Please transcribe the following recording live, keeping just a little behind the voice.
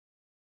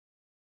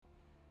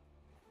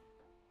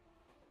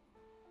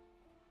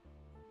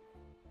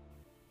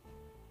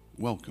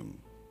Welcome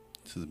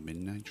to the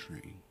Midnight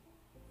Train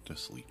to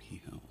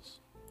Sleepy Hills.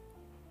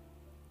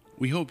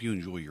 We hope you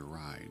enjoy your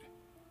ride,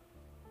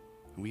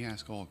 and we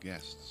ask all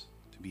guests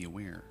to be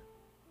aware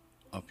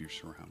of your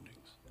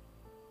surroundings,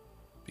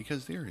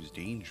 because there is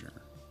danger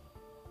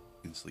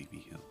in Sleepy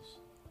Hills.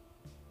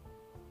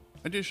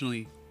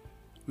 Additionally,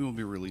 we will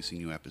be releasing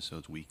new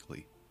episodes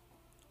weekly,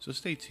 so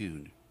stay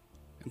tuned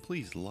and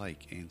please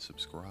like and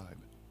subscribe.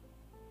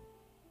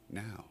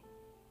 Now,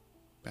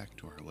 back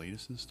to our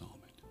latest installment.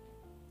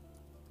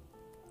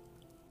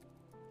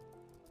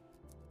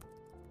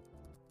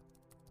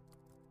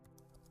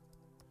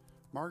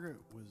 Margaret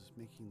was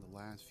making the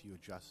last few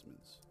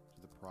adjustments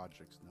to the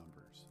project's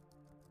numbers.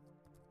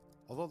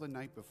 Although the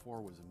night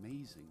before was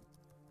amazing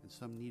and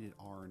some needed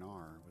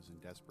R&R was in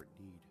desperate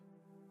need,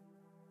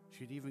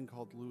 she had even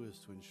called Lewis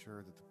to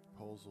ensure that the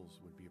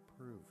proposals would be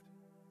approved.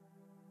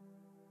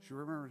 She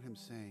remembered him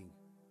saying,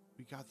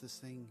 "We got this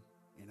thing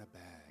in a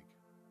bag."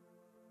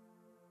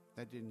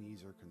 That didn't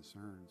ease her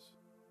concerns.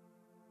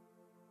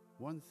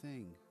 One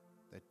thing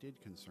that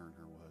did concern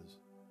her was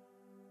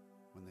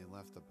when they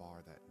left the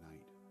bar that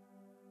night.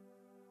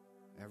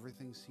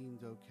 Everything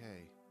seemed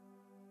okay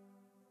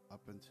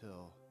up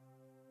until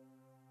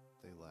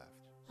they left.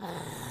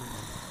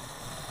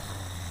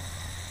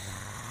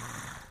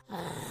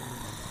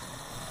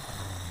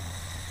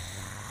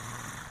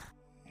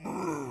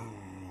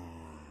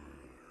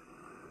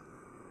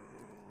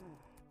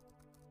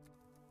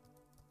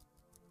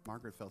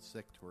 Margaret felt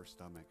sick to her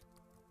stomach.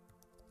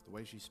 The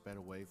way she sped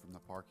away from the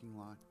parking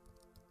lot,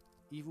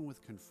 even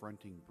with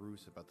confronting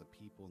Bruce about the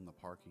people in the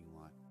parking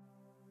lot.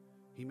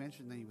 He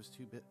mentioned that he was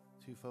too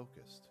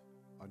focused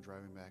on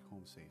driving back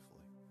home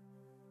safely.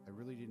 I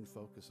really didn't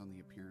focus on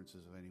the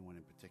appearances of anyone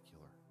in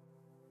particular.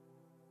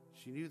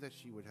 She knew that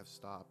she would have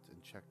stopped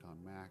and checked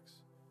on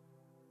Max,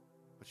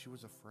 but she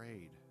was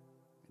afraid.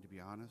 And to be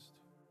honest,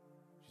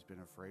 she's been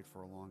afraid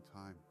for a long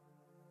time.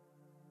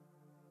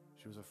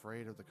 She was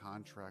afraid of the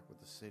contract with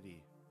the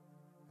city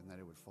and that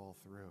it would fall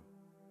through,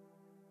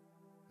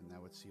 and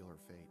that would seal her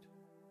fate.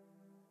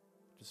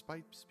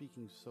 Despite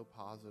speaking so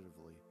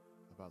positively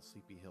about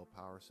Sleepy Hill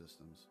Power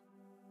Systems,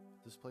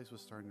 this place was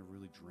starting to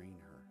really drain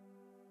her.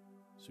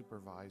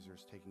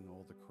 Supervisors taking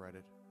all the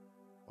credit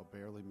while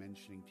barely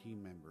mentioning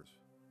team members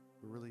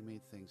who really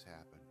made things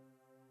happen.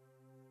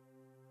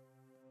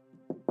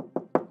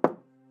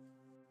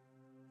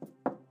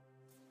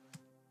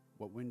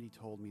 What Wendy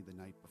told me the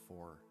night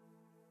before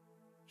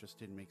just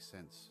didn't make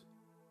sense,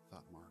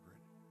 thought Margaret.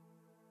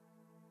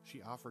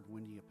 She offered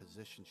Wendy a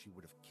position she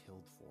would have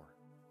killed for.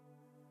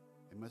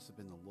 It must have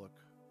been the look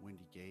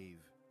Wendy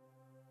gave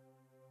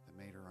that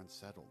made her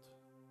unsettled,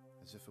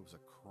 as if it was a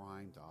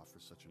crime to offer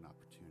such an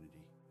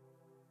opportunity.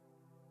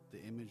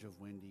 The image of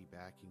Wendy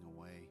backing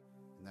away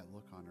and that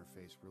look on her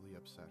face really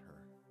upset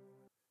her.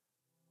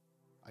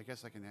 I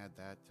guess I can add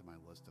that to my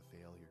list of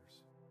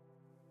failures.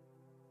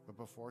 But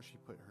before she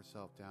put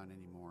herself down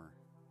anymore,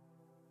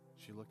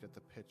 she looked at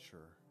the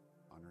picture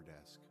on her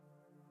desk.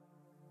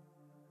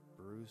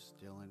 Bruce,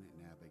 Dylan,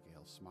 and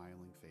Abigail's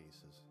smiling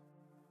faces,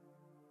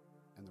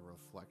 and the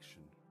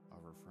reflection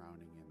of her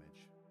frowning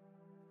image.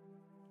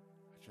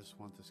 "I just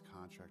want this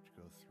contract to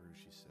go through,"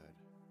 she said,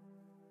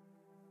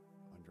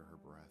 under her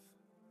breath.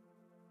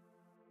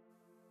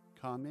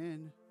 "Come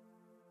in."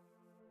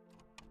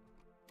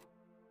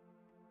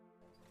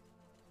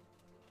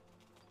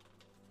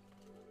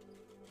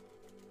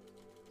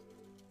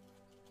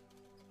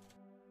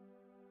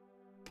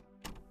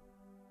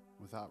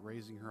 Without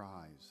raising her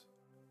eyes,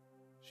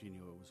 she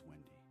knew it was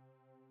Wendy.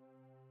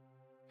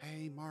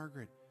 "Hey,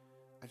 Margaret,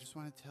 I just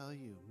want to tell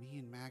you, me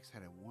and Max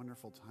had a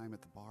wonderful time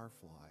at the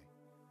Barfly.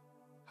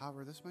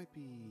 However, this might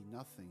be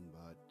nothing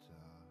but,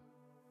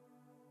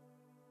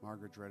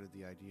 Margaret dreaded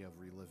the idea of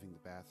reliving the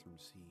bathroom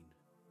scene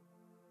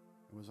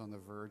and was on the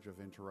verge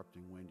of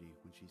interrupting Wendy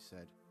when she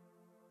said,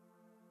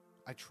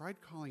 "I tried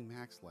calling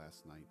Max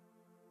last night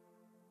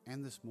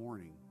and this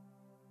morning,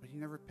 but he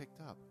never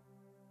picked up.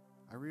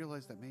 I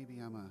realized that maybe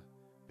I'm a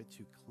bit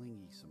too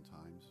clingy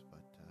sometimes,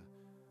 but,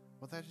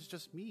 well, that is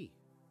just me,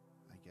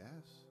 I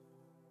guess."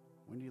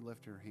 Wendy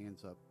lifted her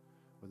hands up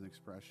with an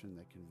expression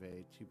that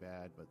conveyed, "Too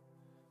bad, but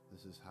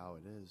this is how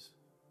it is."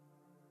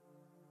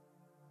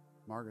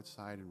 Margaret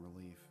sighed in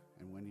relief,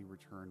 and Wendy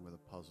returned with a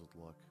puzzled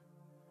look.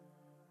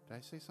 "Did I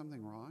say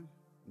something wrong?"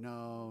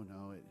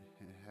 No, it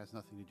has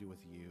nothing to do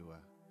with you.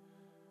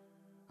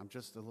 I'm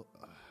just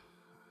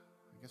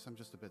I guess I'm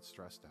just a bit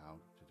stressed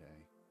out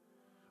today."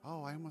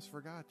 "Oh, I almost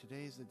forgot.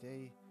 Today is the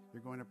day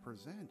you're going to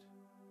present."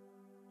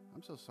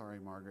 "I'm so sorry,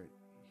 Margaret.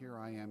 Here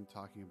I am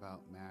talking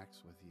about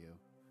Max with you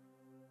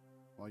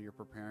while you're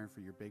preparing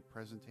for your big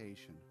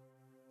presentation."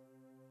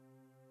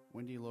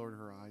 Wendy lowered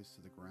her eyes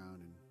to the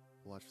ground and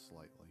blushed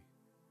slightly.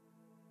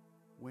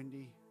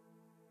 "Wendy,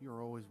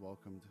 you're always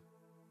welcomed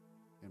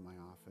in my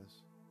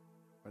office,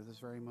 but at this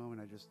very moment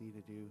I just need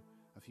to do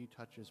a few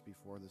touches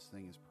before this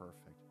thing is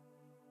perfect."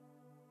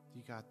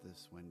 "You got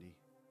this, Wendy,"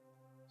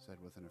 said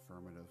with an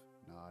affirmative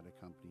nod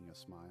accompanying a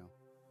smile.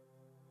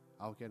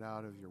 "I'll get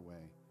out of your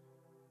way,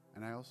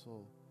 and I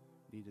also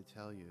Need to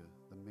tell you,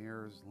 the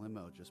mayor's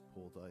limo just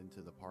pulled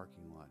into the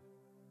parking lot.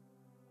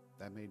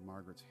 That made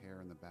Margaret's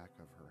hair in the back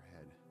of her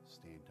head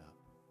stand up.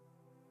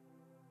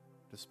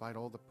 Despite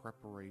all the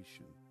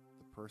preparation,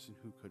 the person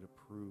who could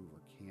approve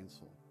or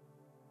cancel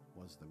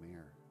was the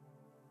mayor.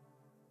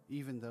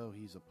 Even though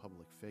he's a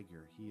public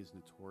figure, he is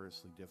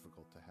notoriously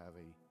difficult to have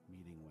a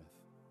meeting with.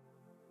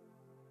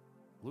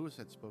 Lewis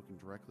had spoken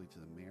directly to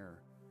the mayor,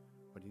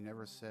 but he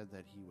never said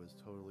that he was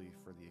totally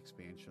for the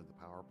expansion of the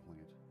power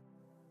plant.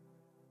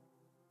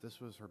 This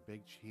was her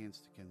big chance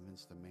to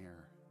convince the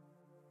mayor.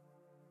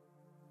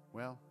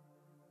 "Well,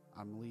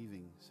 I'm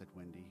leaving," said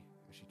Wendy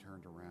as she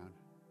turned around.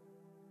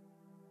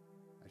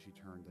 As she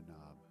turned the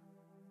knob.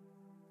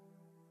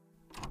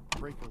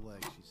 "Break a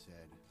leg," she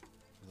said,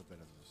 with a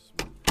bit of a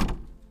smirk.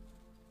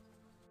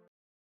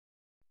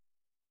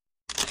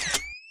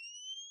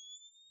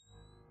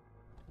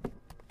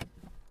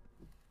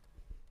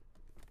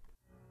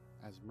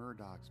 As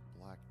Murdoch's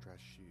black dress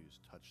shoes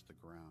touched the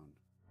ground,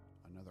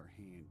 another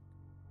hand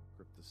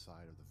gripped the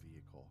side of the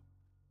vehicle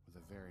with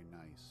a very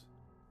nice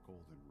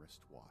golden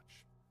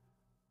wristwatch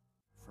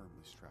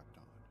firmly strapped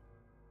on.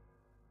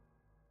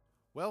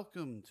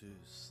 "Welcome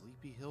to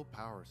Sleepy Hill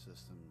Power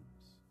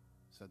Systems,"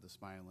 said the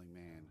smiling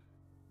man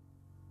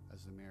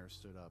as the mayor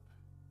stood up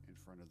in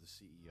front of the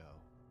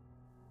CEO,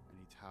 and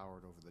he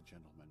towered over the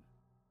gentleman.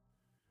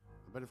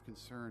 A bit of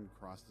concern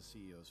crossed the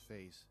CEO's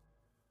face,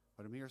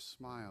 but a mere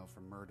smile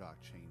from Murdoch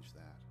changed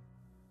that.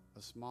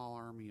 A small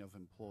army of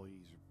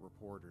employees,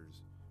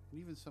 reporters, and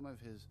even some of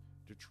his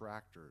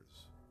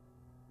detractors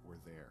were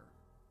there.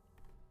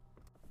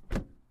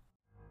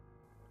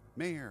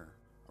 "Mayor,"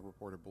 a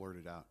reporter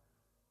blurted out,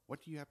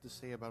 "what do you have to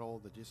say about all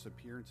the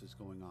disappearances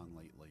going on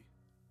lately?"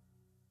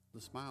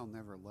 The smile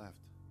never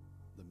left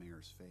the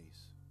mayor's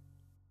face.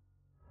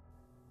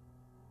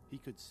 He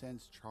could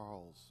sense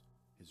Charles,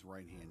 his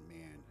right-hand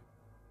man,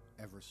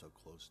 ever so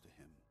close to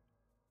him.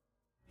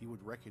 He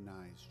would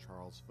recognize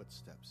Charles'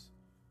 footsteps,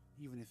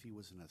 even if he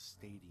was in a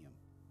stadium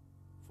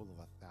full of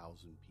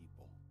 1,000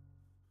 people.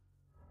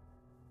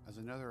 As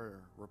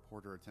another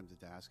reporter attempted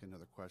to ask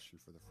another question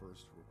for the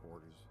first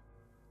reporters,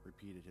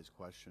 repeated his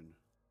question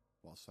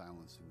while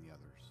silencing the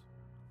others.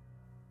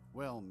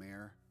 "Well,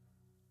 Mayor,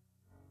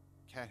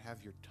 can't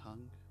have your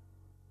tongue?"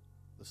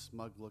 The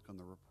smug look on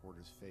the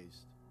reporter's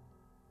face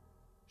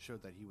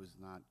showed that he was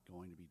not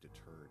going to be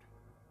deterred.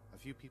 A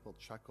few people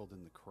chuckled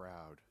in the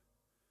crowd.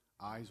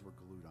 Eyes were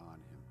glued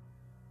on him,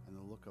 and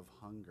the look of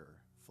hunger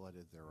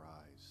flooded their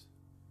eyes.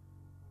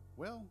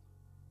 "Well,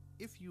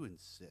 if you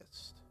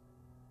insist.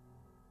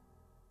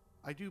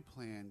 I do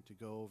plan to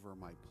go over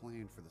my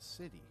plan for the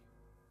city.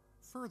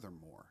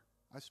 Furthermore,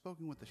 I've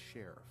spoken with the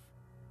sheriff,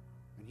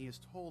 and he has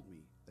told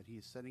me that he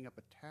is setting up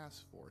a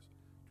task force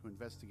to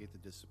investigate the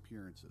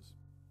disappearances.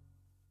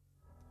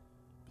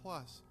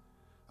 Plus,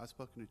 I've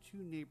spoken to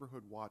 2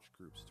 neighborhood watch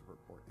groups to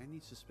report any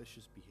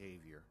suspicious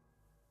behavior.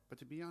 But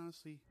to be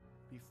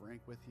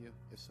frank with you,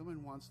 if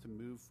someone wants to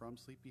move from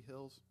Sleepy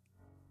Hills,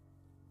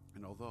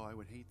 and although I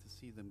would hate to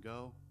see them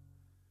go,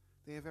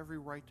 they have every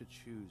right to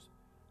choose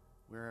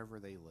wherever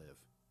they live."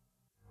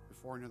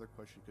 Before another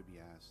question could be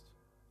asked,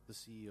 the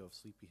CEO of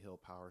Sleepy Hill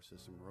Power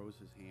System rose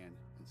his hand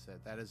and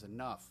said, "That is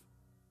enough.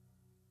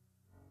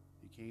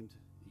 You came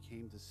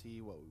to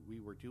see what we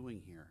were doing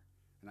here,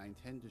 and I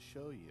intend to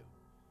show you."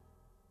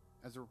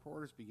 As the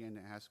reporters began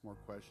to ask more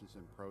questions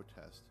in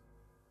protest,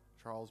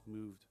 Charles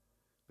moved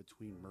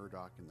between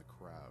Murdoch and the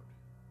crowd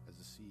as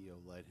the CEO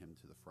led him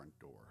to the front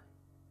door.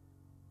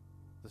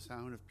 The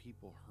sound of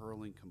people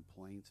hurling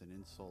complaints and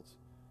insults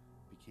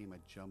became a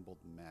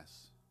jumbled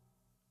mess.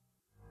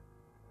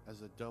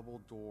 As a double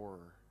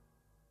door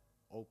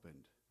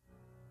opened,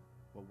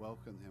 what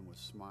welcomed him was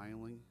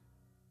smiling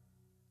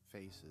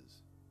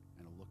faces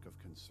and a look of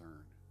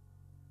concern.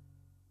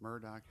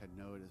 Murdoch had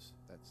noticed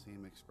that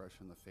same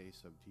expression on the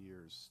face of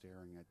deers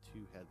staring at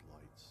 2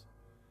 headlights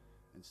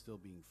and still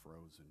being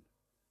frozen.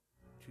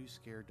 Too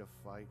scared to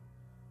fight,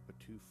 but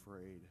too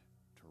afraid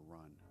to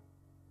run.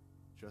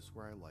 Just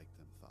where I like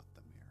them, thought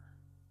the mayor.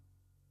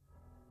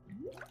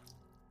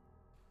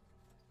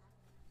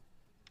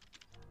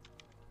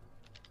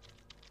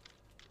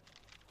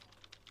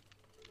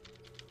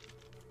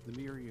 The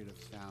myriad of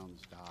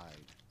sounds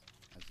died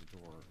as the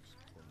doors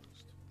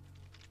closed.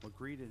 What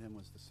greeted him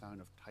was the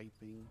sound of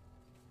typing,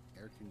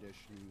 air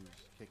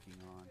conditioners kicking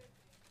on,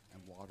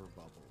 and water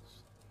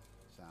bubbles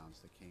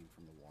sounds that came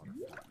from the water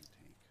fountain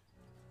tank.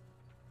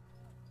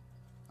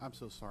 "I'm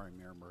so sorry,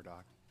 Mayor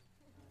Murdoch.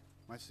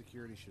 My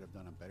security should have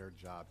done a better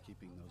job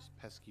keeping those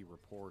pesky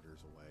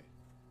reporters away."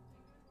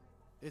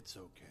 "It's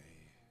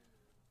okay.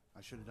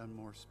 I should have done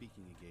more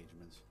speaking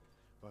engagements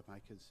with my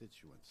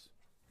constituents.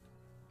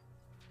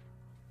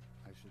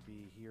 I should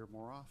be here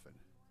more often."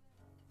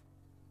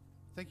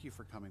 "Thank you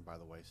for coming, by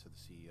the way," said the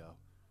CEO.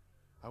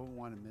 "I wouldn't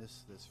want to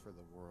miss this for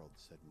the world,"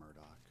 said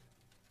Murdoch.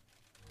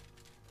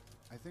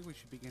 "I think we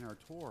should begin our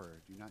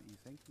tour, do not you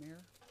think,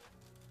 Mayor?"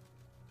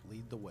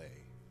 "Lead the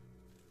way.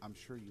 I'm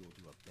sure you will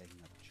do a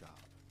bang-up job."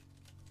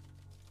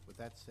 With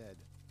that said,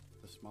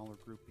 the smaller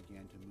group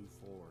began to move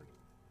forward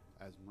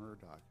as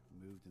Murdoch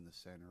moved in the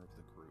center of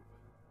the group.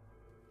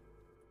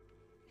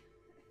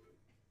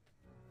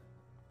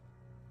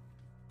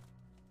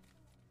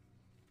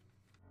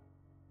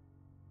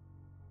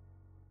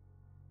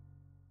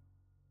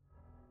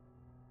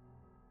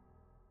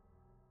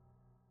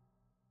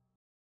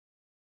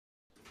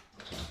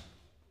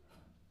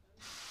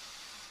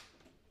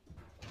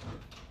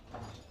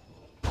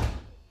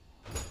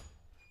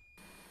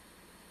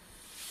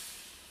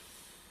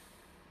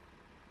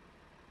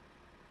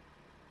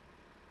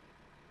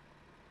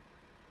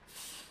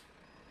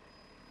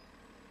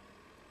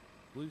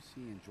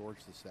 Lucy and George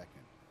II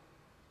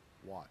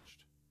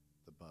watched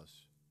the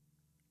bus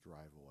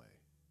drive away.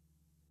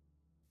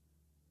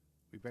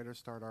 "We better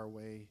start our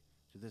way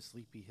to the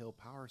Sleepy Hill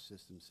power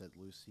system," said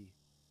Lucy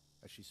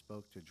as she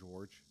spoke to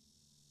George.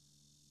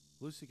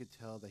 Lucy could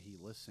tell that he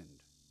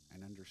listened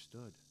and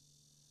understood.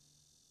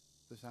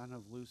 The sound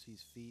of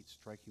Lucy's feet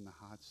striking the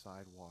hot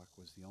sidewalk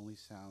was the only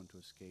sound to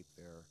escape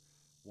their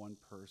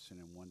one-person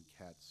and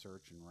one-cat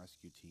search and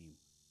rescue team.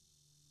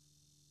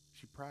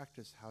 She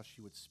practiced how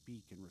she would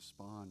speak and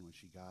respond when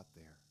she got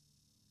there.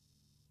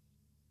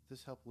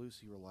 This helped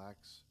Lucy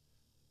relax,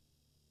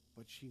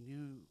 but she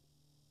knew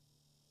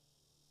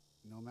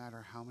no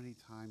matter how many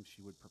times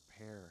she would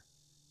prepare,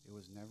 it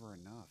was never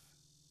enough.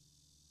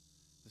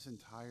 This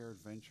entire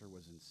adventure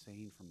was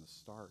insane from the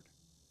start,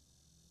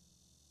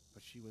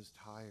 but she was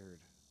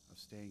tired of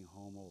staying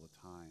home all the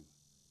time.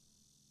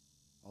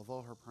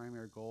 Although her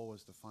primary goal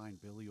was to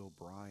find Billy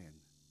O'Brien,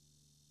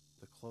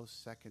 the close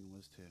second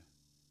was to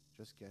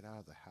just get out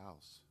of the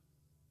house.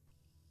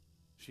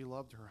 She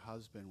loved her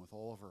husband with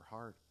all of her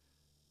heart,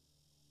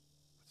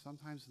 but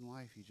sometimes in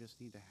life you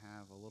just need to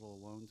have a little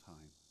alone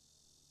time.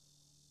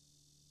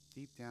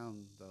 Deep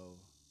down, though,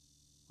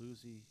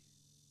 Lucy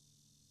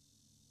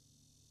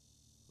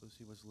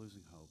was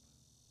losing hope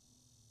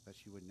that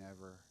she would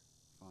never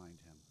find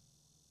him.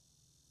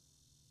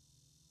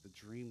 The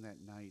dream that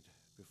night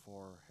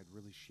before had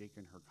really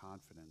shaken her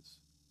confidence.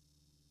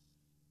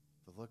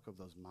 The look of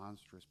those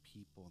monstrous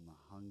people and the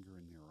hunger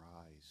in their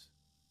eyes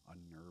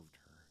unnerved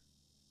her.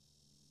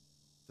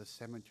 The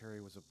cemetery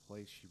was a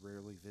place she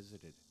rarely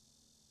visited,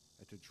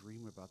 and to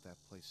dream about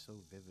that place so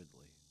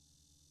vividly.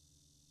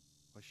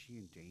 Was she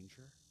in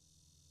danger?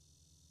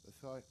 The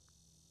thought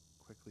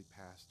quickly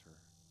passed her.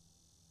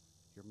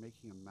 "You're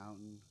making a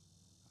mountain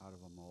out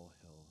of a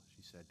molehill,"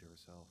 she said to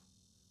herself.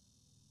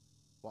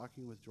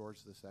 Walking with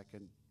George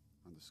II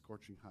on the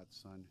scorching hot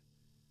sun,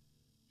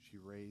 she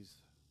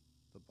raised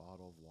the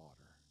bottle of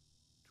water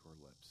to her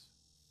lips.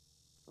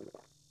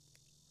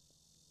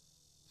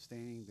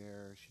 Standing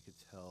there, she could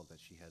tell that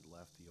she had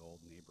left the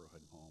old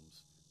neighborhood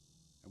homes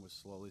and was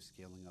slowly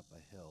scaling up a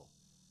hill.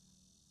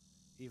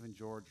 Even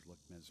George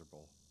looked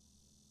miserable.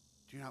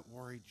 "Do not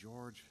worry,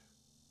 George.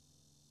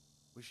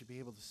 We should be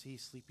able to see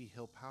Sleepy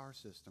Hill Power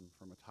System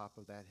from atop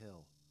of that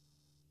hill.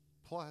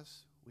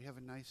 Plus, we have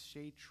a nice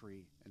shade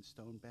tree and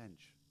stone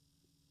bench."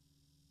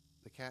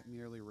 The cat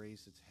merely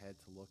raised its head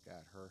to look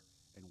at her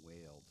and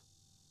wailed.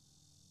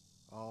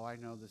 "Oh, I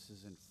know this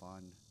isn't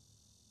fun,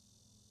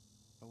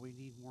 but we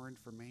need more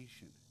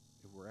information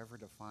if we're ever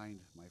to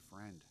find my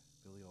friend,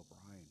 Billy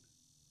O'Brien."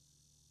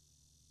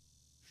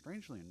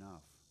 Strangely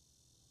enough,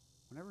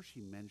 whenever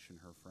she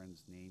mentioned her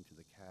friend's name to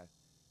the cat,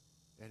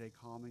 it had a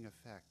calming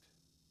effect.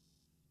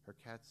 Her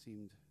cat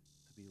seemed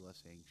to be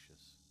less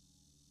anxious.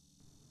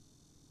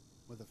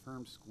 With a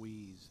firm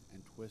squeeze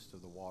and twist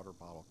of the water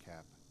bottle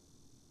cap,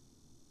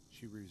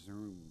 she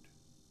resumed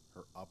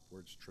her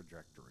upwards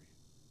trajectory.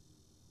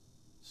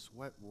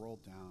 Sweat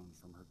rolled down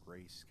from her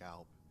gray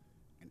scalp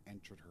and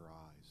entered her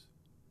eyes.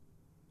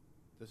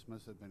 This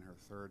must have been her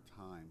third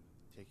time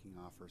taking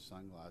off her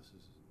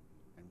sunglasses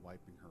and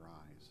wiping her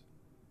eyes.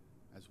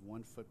 As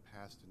one foot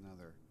passed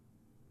another,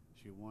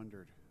 she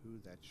wondered who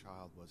that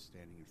child was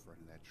standing in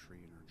front of that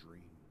tree in her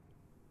dream.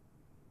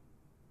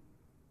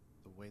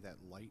 The way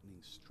that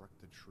lightning struck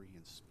the tree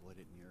and split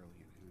it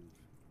nearly in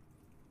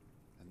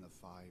half, and the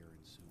fire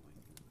ensuing.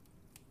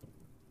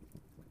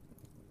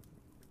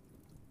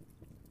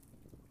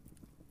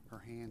 Her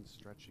hands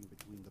stretching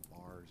between the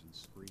bars and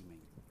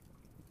screaming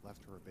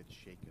left her a bit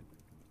shaken.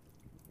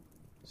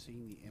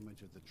 Seeing the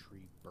image of the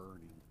tree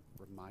burning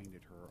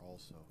reminded her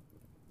also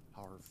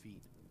how her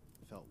feet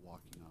felt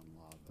walking on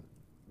lava.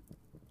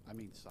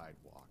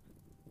 Sidewalk.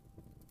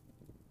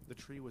 The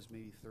tree was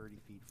maybe 30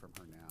 feet from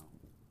her now,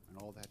 and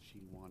all that she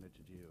wanted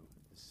to do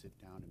is sit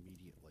down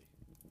immediately.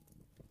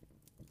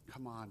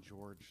 "Come on,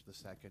 George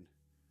II.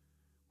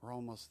 We're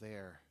almost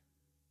there."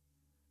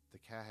 The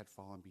cat had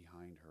fallen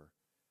behind her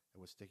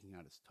and was sticking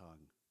out its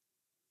tongue.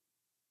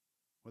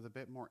 With a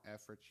bit more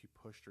effort, she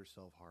pushed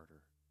herself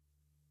harder.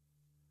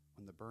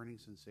 When the burning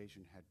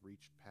sensation had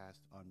reached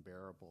past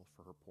unbearable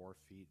for her poor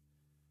feet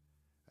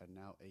and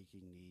now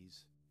aching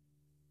knees,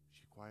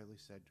 she quietly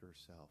said to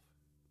herself,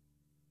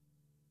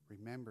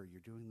 "Remember,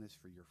 you're doing this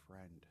for your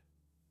friend."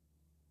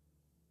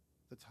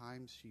 The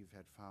times she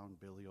had found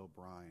Billy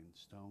O'Brien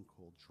stone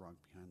cold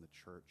drunk behind the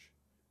church,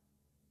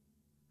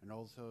 and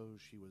although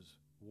she was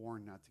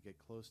warned not to get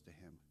close to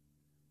him,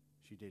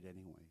 she did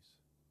anyways.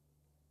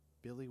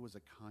 Billy was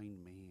a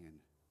kind man,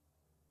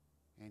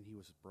 and he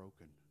was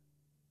broken.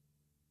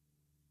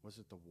 Was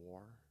it the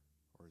war,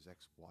 or his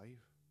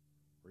ex-wife,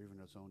 or even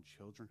his own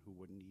children who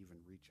wouldn't even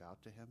reach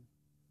out to him?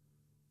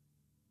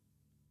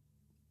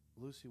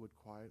 Lucy would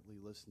quietly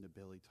listen to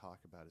Billy talk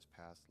about his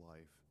past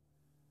life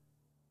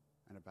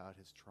and about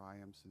his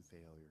triumphs and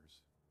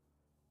failures.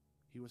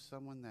 He was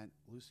someone that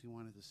Lucy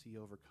wanted to see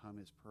overcome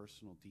his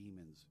personal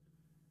demons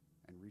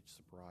and reach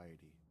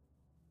sobriety,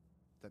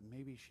 that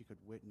maybe she could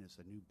witness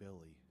a new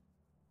Billy.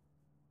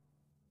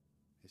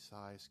 A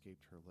sigh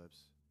escaped her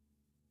lips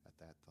at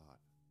that thought.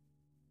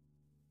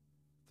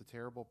 The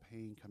terrible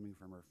pain coming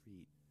from her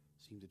feet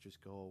seemed to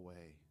just go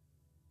away.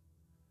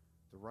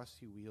 The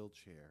rusty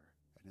wheelchair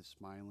and his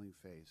smiling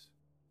face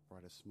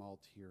brought a small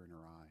tear in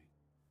her eye,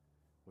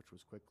 which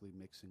was quickly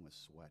mixing with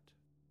sweat.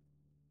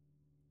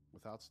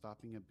 Without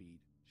stopping a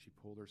beat, she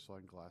pulled her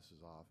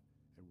sunglasses off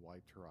and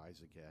wiped her eyes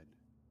again,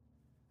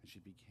 and she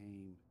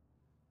became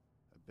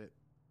a bit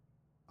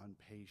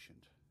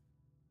impatient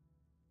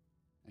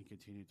and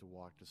continued to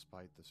walk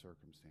despite the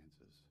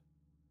circumstances.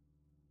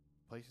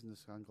 Placing the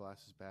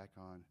sunglasses back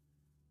on,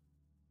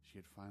 she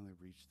had finally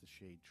reached the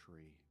shade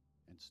tree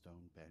and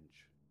stone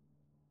bench.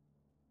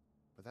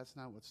 But that's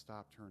not what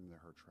stopped her in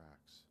her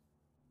tracks.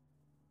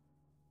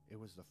 It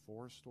was the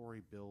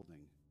 4-story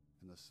building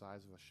and the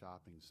size of a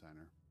shopping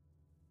center,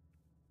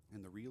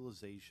 and the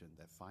realization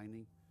that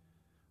finding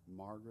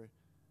Margaret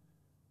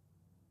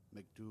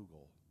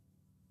McDougal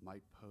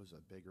might pose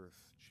a bigger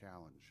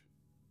challenge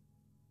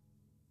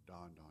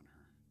dawned on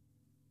her.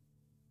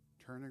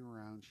 Turning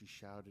around, she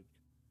shouted,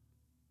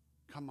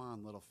 "Come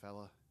on, little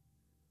fella.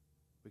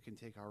 We can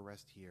take our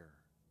rest here.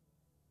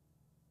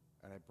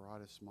 And I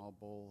brought a small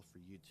bowl for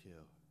you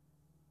too."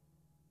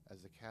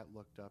 As the cat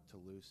looked up to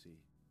Lucy,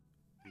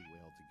 he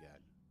wailed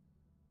again.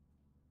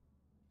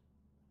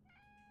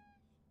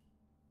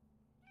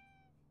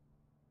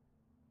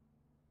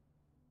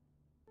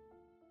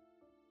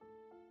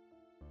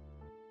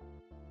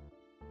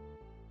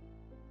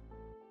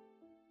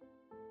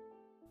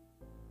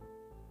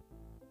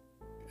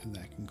 And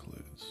that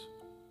concludes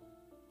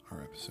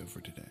our episode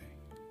for today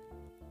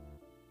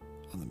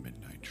on the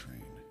Midnight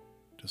Train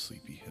to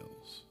Sleepy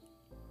Hills.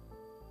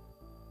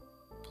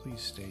 Please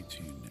stay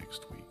tuned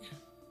next week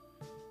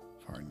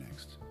for our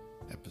next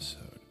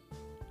episode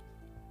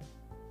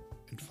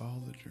and follow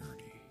the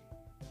journey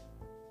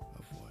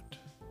of what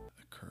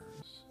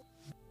occurs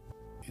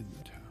in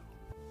the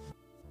town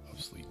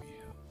of Sleepy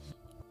Hills.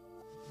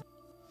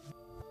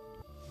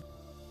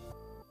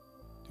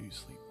 Do you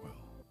sleep well?